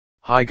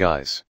Hi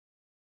guys.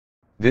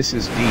 This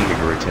is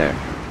Tech.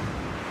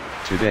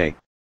 Today,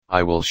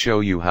 I will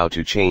show you how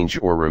to change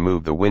or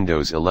remove the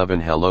Windows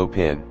 11 Hello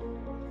pin.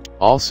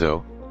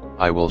 Also,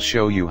 I will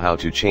show you how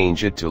to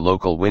change it to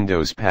local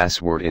Windows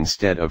password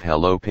instead of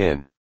Hello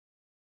pin.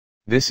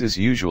 This is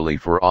usually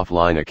for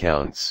offline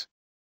accounts.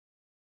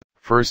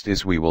 First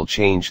is we will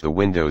change the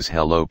Windows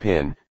Hello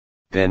pin,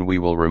 then we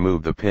will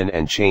remove the pin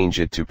and change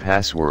it to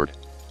password.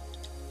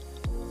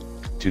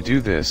 To do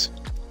this,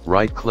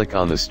 right-click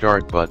on the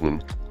Start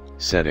button,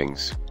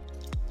 Settings.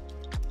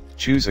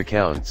 Choose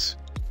Accounts.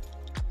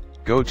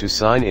 Go to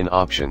Sign In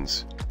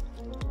Options.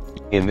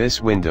 In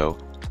this window,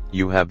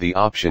 you have the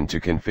option to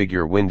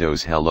configure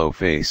Windows Hello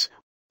Face,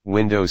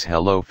 Windows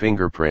Hello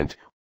Fingerprint,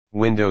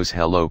 Windows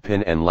Hello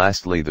PIN and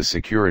lastly the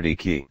security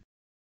key.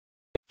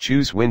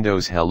 Choose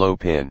Windows Hello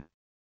PIN.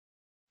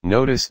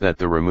 Notice that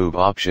the Remove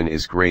option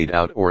is grayed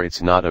out or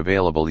it's not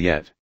available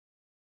yet.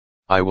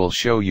 I will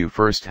show you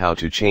first how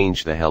to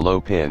change the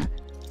Hello PIN.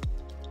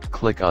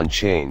 Click on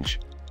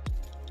Change.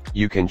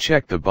 You can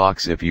check the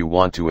box if you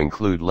want to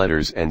include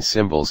letters and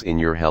symbols in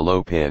your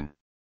Hello PIN.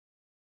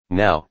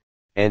 Now,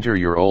 enter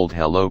your old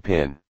Hello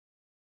PIN.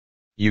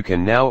 You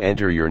can now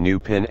enter your new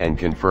PIN and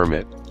confirm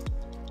it.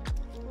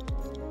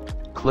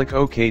 Click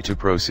OK to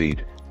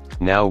proceed.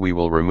 Now we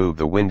will remove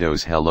the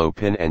Windows Hello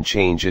PIN and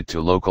change it to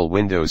local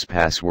Windows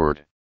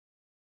password.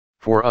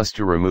 For us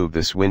to remove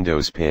this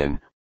Windows PIN,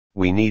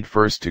 we need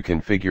first to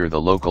configure the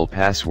local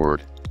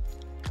password.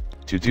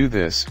 To do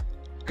this,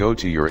 go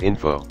to your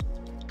info.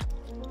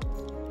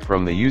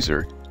 From the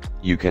user,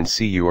 you can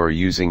see you are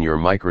using your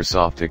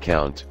Microsoft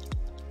account.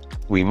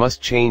 We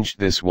must change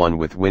this one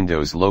with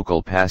Windows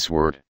local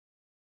password.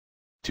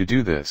 To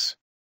do this,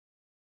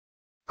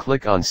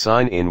 click on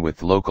Sign In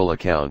with local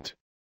account.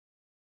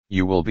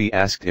 You will be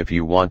asked if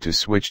you want to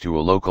switch to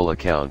a local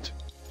account.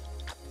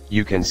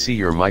 You can see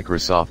your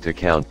Microsoft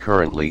account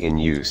currently in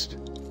use.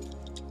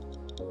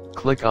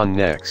 Click on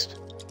Next.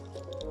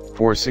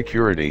 For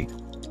security,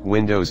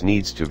 Windows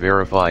needs to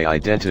verify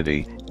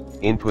identity.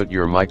 Input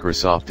your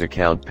Microsoft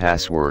account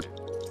password.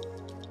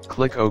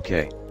 Click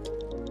OK.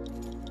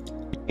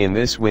 In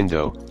this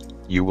window,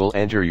 you will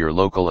enter your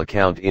local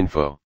account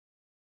info.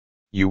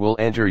 You will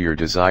enter your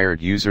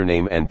desired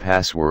username and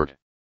password.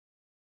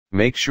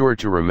 Make sure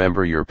to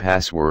remember your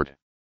password.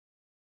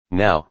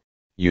 Now,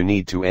 you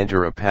need to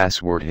enter a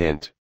password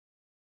hint.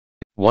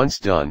 Once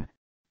done,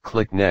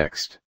 click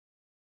Next.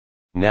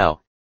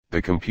 Now,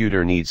 the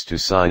computer needs to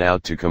sign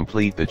out to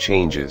complete the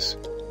changes.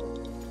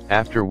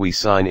 After we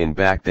sign in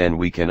back, then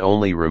we can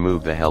only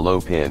remove the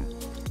Hello PIN.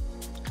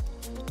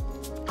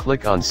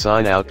 Click on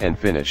Sign Out and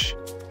Finish.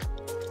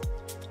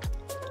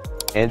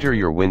 Enter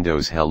your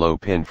Windows Hello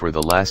PIN for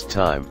the last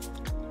time.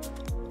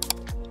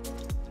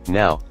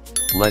 Now,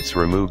 let's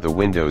remove the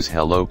Windows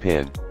Hello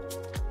PIN.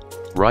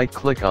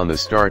 Right-click on the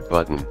Start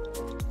button.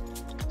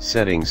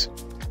 Settings.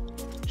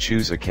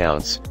 Choose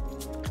Accounts.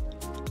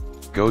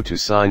 Go to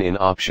Sign In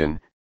option,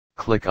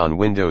 click on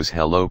Windows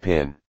Hello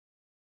PIN.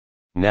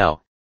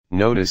 Now,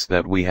 notice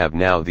that we have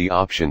now the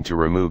option to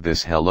remove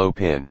this Hello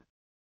PIN.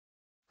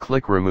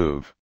 Click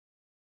Remove.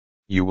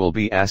 You will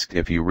be asked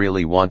if you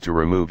really want to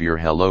remove your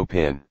Hello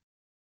PIN.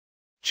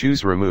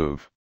 Choose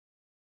Remove.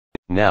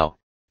 Now,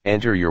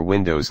 enter your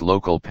Windows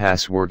local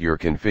password you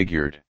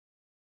configured.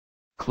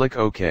 Click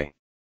OK.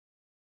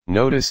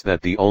 Notice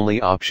that the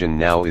only option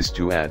now is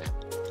to add.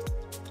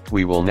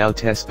 We will now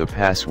test the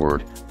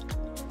password.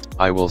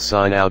 I will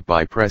sign out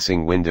by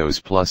pressing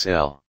Windows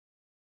 +L.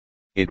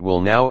 It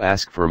will now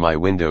ask for my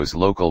Windows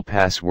local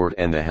password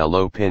and the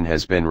Hello PIN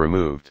has been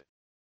removed.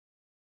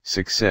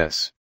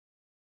 Success.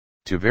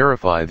 To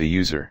verify the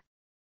user,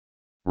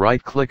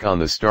 right-click on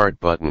the Start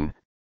button,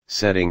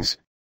 Settings,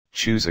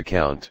 choose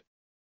Account.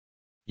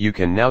 You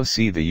can now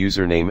see the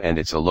username and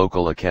it's a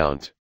local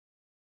account.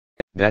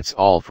 That's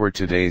all for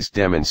today's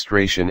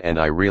demonstration and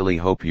I really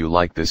hope you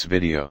like this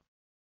video.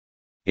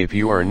 If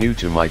you are new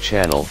to my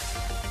channel,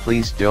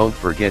 please don't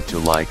forget to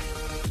like,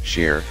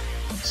 share,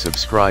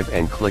 subscribe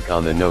and click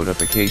on the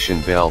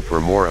notification bell for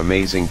more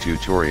amazing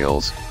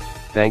tutorials.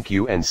 Thank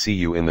you and see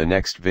you in the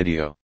next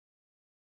video.